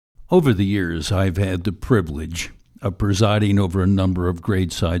Over the years, I've had the privilege of presiding over a number of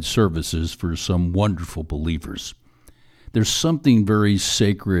graveside services for some wonderful believers. There's something very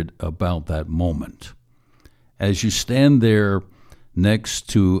sacred about that moment. As you stand there next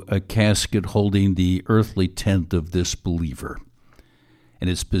to a casket holding the earthly tent of this believer, and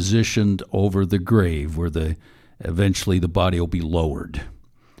it's positioned over the grave where eventually the body will be lowered.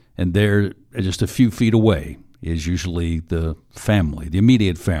 And there, just a few feet away, is usually the family, the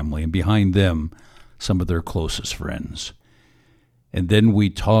immediate family, and behind them, some of their closest friends. And then we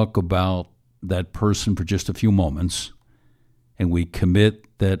talk about that person for just a few moments, and we commit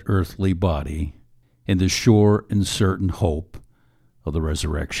that earthly body in the sure and certain hope of the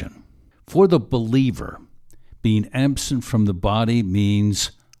resurrection. For the believer, being absent from the body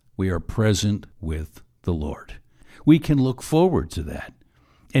means we are present with the Lord. We can look forward to that,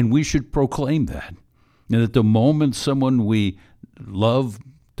 and we should proclaim that. And at the moment someone we love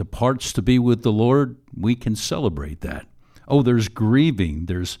departs to be with the Lord, we can celebrate that. Oh, there's grieving,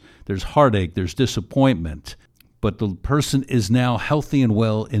 there's heartache, there's disappointment, but the person is now healthy and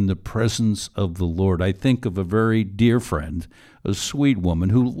well in the presence of the Lord. I think of a very dear friend, a sweet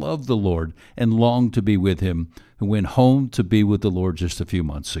woman who loved the Lord and longed to be with him, who went home to be with the Lord just a few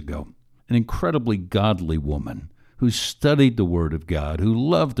months ago. An incredibly godly woman who studied the Word of God, who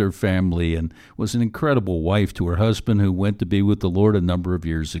loved her family, and was an incredible wife to her husband who went to be with the Lord a number of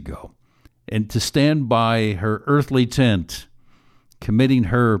years ago. And to stand by her earthly tent, committing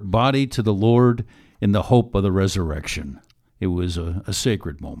her body to the Lord in the hope of the resurrection, it was a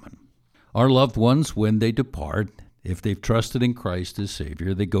sacred moment. Our loved ones, when they depart, if they've trusted in Christ as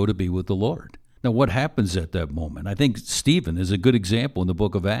Savior, they go to be with the Lord. Now, what happens at that moment? I think Stephen is a good example in the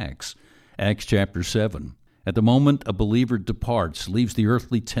book of Acts, Acts chapter 7. At the moment a believer departs, leaves the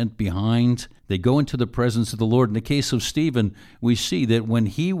earthly tent behind, they go into the presence of the Lord. In the case of Stephen, we see that when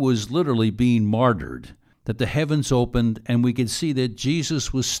he was literally being martyred, that the heavens opened and we could see that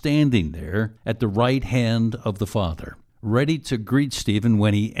Jesus was standing there at the right hand of the Father, ready to greet Stephen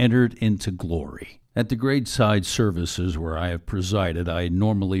when he entered into glory. At the graveside services where I have presided, I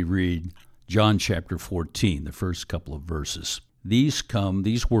normally read John chapter 14, the first couple of verses. These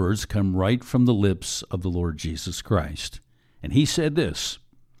words come right from the lips of the Lord Jesus Christ. And he said this,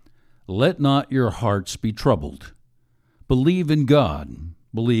 "Let not your hearts be troubled. Believe in God,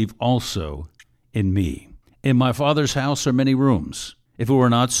 believe also in me. In my Father's house are many rooms. If it were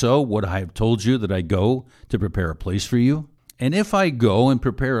not so, would I have told you that I go to prepare a place for you? And if I go and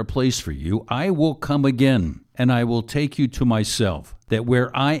prepare a place for you, I will come again, and I will take you to myself, that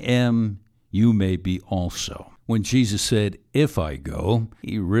where I am, you may be also." When Jesus said, "If I go,"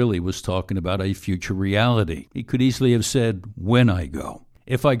 he really was talking about a future reality. He could easily have said, "When I go."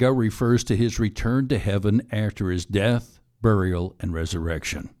 If I go refers to his return to heaven after his death, burial, and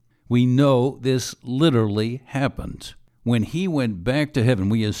resurrection. We know this literally happened. When he went back to heaven,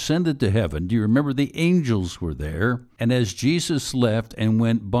 we ascended to heaven. Do you remember the angels were there? And as Jesus left and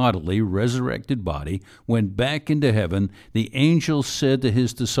went bodily, resurrected body, went back into heaven, the angels said to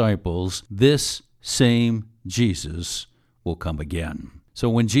his disciples, "This same Jesus will come again." So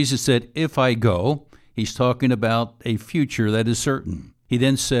when Jesus said, "If I go," he's talking about a future that is certain. He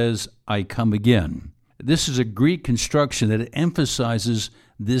then says, "I come again." This is a Greek construction that emphasizes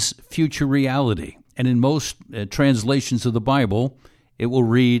this future reality. And in most translations of the Bible, it will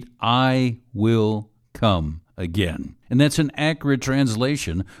read, "I will come again." And that's an accurate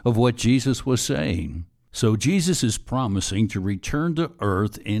translation of what Jesus was saying. So Jesus is promising to return to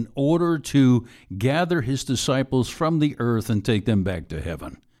earth in order to gather his disciples from the earth and take them back to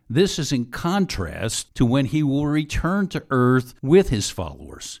heaven. This is in contrast to when he will return to earth with his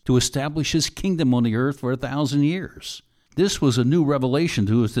followers to establish his kingdom on the earth for 1,000 years. This was a new revelation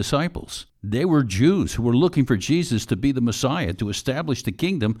to his disciples. They were Jews who were looking for Jesus to be the Messiah, to establish the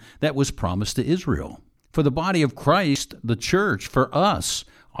kingdom that was promised to Israel. For the body of Christ, the church, for us,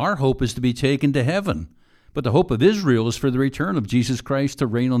 our hope is to be taken to heaven. But the hope of Israel is for the return of Jesus Christ to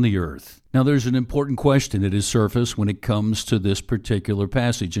reign on the earth. Now, there's an important question that has surfaced when it comes to this particular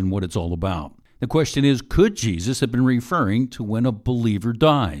passage and what it's all about. The question is, could Jesus have been referring to when a believer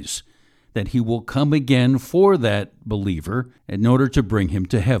dies, that he will come again for that believer in order to bring him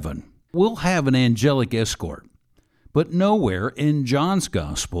to heaven? We'll have an angelic escort, but nowhere in John's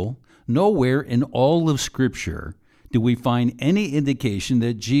gospel, nowhere in all of Scripture, do we find any indication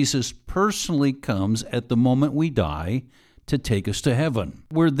that Jesus personally comes at the moment we die to take us to heaven.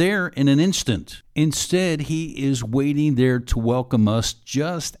 We're there in an instant. Instead, he is waiting there to welcome us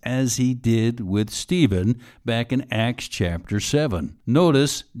just as he did with Stephen back in Acts chapter 7.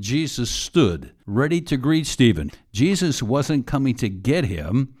 Notice Jesus stood ready to greet Stephen. Jesus wasn't coming to get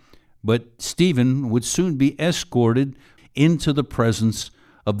him, But Stephen would soon be escorted into the presence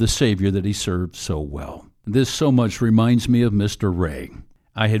of the Savior that he served so well. This so much reminds me of Mr. Ray.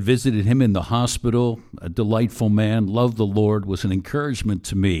 I had visited him in the hospital, a delightful man, loved the Lord, was an encouragement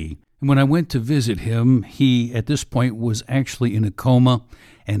to me. And when I went to visit him, he, at this point, was actually in a coma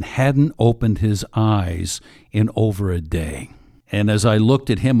and hadn't opened his eyes in over a day. And as I looked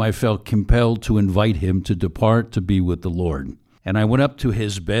at him, I felt compelled to invite him to depart to be with the Lord. And I went up to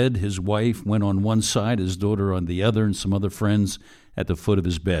his bed. His wife went on one side, his daughter on the other, and some other friends at the foot of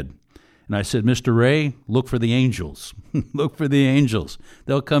his bed. And I said, Mr. Ray, look for the angels. Look for the angels.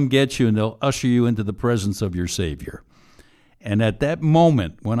 They'll come get you and they'll usher you into the presence of your Savior. And at that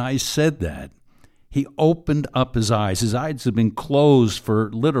moment, when I said that, he opened up his eyes. His eyes had been closed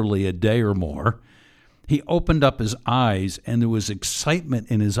for literally a day or more. He opened up his eyes, and there was excitement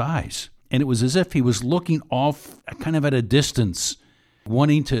in his eyes. And it was as if he was looking off kind of at a distance,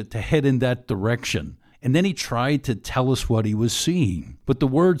 wanting to head in that direction. And then he tried to tell us what he was seeing, but the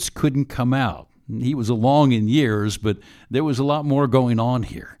words couldn't come out. He was along in years, but there was a lot more going on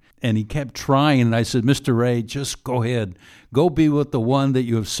here. And he kept trying, and I said, Mr. Ray, just go ahead. Go be with the one that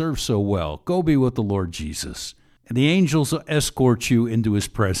you have served so well. Go be with the Lord Jesus. And the angels will escort you into his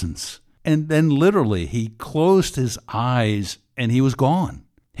presence. And then literally, he closed his eyes, and he was gone.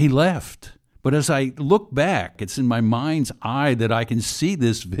 He left. But as I look back, it's in my mind's eye that I can see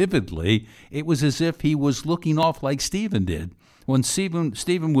this vividly. It was as if he was looking off like Stephen did. When Stephen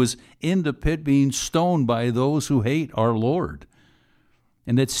was in the pit being stoned by those who hate our Lord.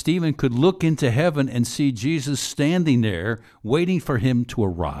 And that Stephen could look into heaven and see Jesus standing there waiting for him to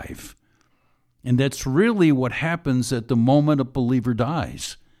arrive. And that's really what happens at the moment a believer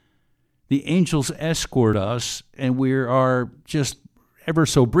dies. The angels escort us, and we are just ever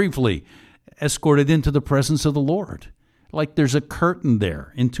so briefly escorted into the presence of the Lord, like there's a curtain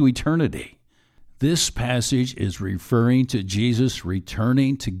there into eternity. This passage is referring to Jesus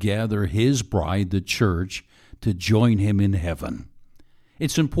returning to gather his bride, the church, to join him in heaven.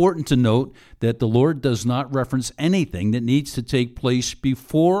 It's important to note that the Lord does not reference anything that needs to take place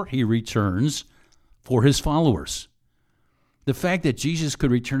before he returns for his followers. The fact that Jesus could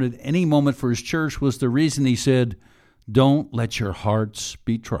return at any moment for his church was the reason he said, "Don't let your hearts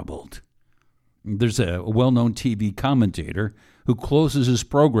be troubled." There's a well-known TV commentator who closes his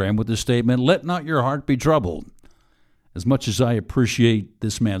program with the statement, "Let not your heart be troubled." As much as I appreciate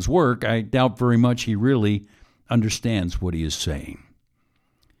this man's work, I doubt very much he really understands what he is saying.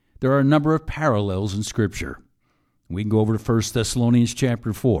 There are a number of parallels in Scripture. We can go over to 1 Thessalonians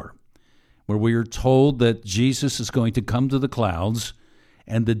chapter 4, where we are told that Jesus is going to come to the clouds,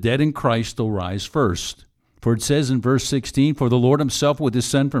 and the dead in Christ will rise first. For it says in verse 16, "For the Lord himself will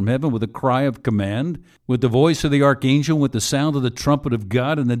descend from heaven with a cry of command, with the voice of the archangel, with the sound of the trumpet of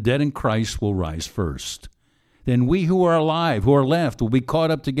God, and the dead in Christ will rise first. Then we who are alive, who are left, will be caught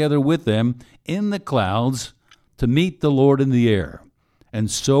up together with them in the clouds to meet the Lord in the air. And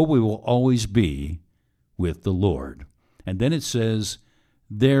so we will always be with the Lord." And then it says,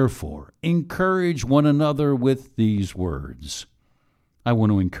 "Therefore, encourage one another with these words." I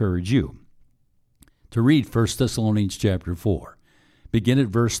want to encourage you to read 1 Thessalonians chapter 4. Begin at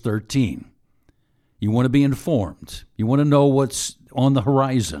verse 13. You want to be informed. You want to know what's on the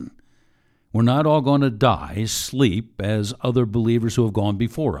horizon. We're not all going to die, sleep, as other believers who have gone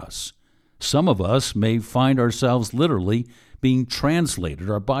before us. Some of us may find ourselves literally being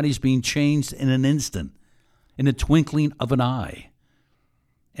translated, our bodies being changed in an instant, in a twinkling of an eye.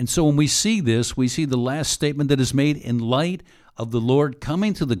 And so when we see this, we see the last statement that is made in light of the Lord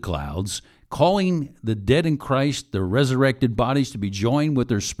coming to the clouds, calling the dead in Christ, their resurrected bodies, to be joined with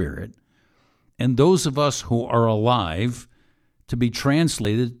their spirit, and those of us who are alive to be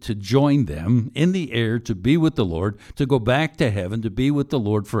translated to join them in the air, to be with the Lord, to go back to heaven, to be with the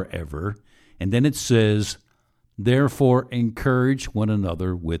Lord forever. And then it says, "Therefore encourage one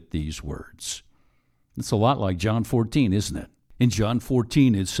another with these words." It's a lot like John 14, isn't it? In John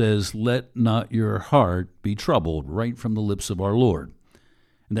 14, it says, "Let not your heart be troubled," right from the lips of our Lord.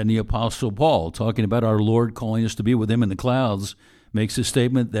 And then the Apostle Paul, talking about our Lord calling us to be with him in the clouds, makes a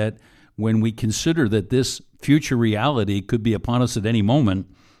statement that when we consider that this future reality could be upon us at any moment,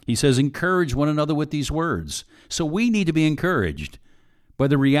 he says, "Encourage one another with these words." So we need to be encouraged by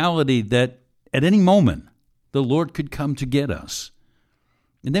the reality that at any moment, the Lord could come to get us.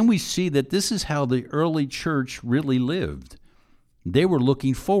 And then we see that this is how the early church really lived. They were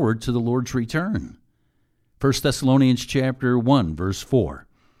looking forward to the Lord's return. 1 Thessalonians chapter 1, verse 4.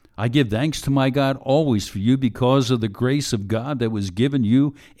 "I give thanks to my God always for you because of the grace of God that was given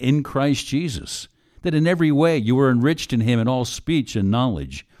you in Christ Jesus, that in every way you were enriched in him in all speech and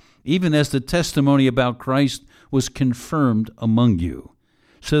knowledge, even as the testimony about Christ was confirmed among you,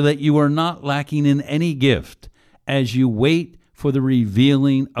 so that you are not lacking in any gift as you wait for the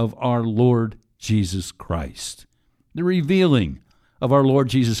revealing of our Lord Jesus Christ. The revealing of our Lord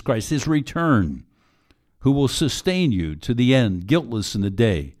Jesus Christ, his return, who will sustain you to the end, guiltless in the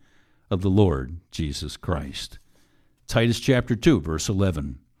day of the Lord Jesus Christ. Titus chapter 2, verse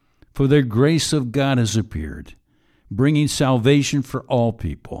 11. For the grace of God has appeared, bringing salvation for all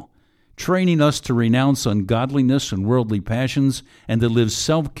people, training us to renounce ungodliness and worldly passions and to live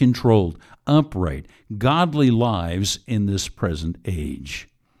self-controlled, upright, godly lives in this present age,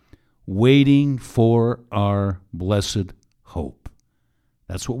 waiting for our blessed hope.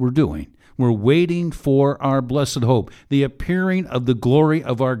 That's what we're doing. We're waiting for our blessed hope, the appearing of the glory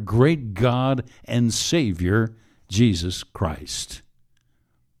of our great God and Savior, Jesus Christ.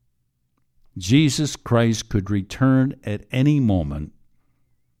 Jesus Christ could return at any moment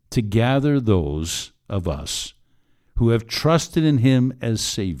to gather those of us who have trusted in him as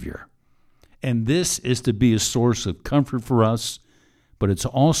Savior. And this is to be a source of comfort for us, but it's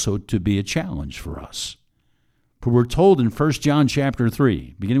also to be a challenge for us. For we're told in 1 John chapter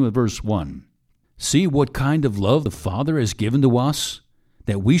 3, beginning with verse 1, see what kind of love the Father has given to us,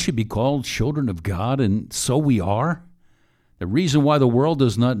 that we should be called children of God, and so we are. The reason why the world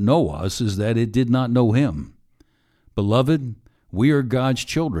does not know us is that it did not know him. Beloved, we are God's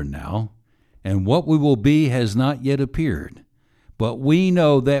children now, and what we will be has not yet appeared. But we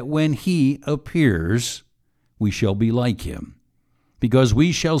know that when he appears, we shall be like him, because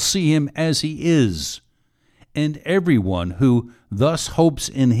we shall see him as he is. And everyone who thus hopes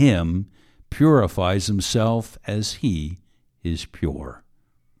in him purifies himself as he is pure.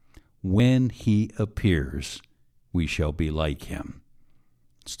 When he appears, we shall be like him.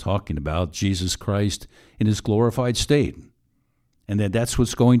 It's talking about Jesus Christ in his glorified state. And that's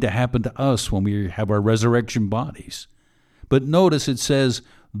what's going to happen to us when we have our resurrection bodies. But notice it says,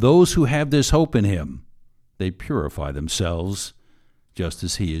 those who have this hope in him, they purify themselves just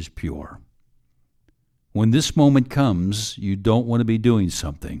as he is pure. When this moment comes, you don't want to be doing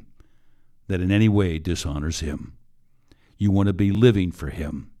something that in any way dishonors him. You want to be living for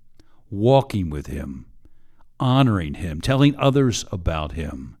him, walking with him, honoring him, telling others about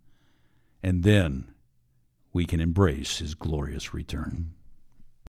him. And then we can embrace his glorious return.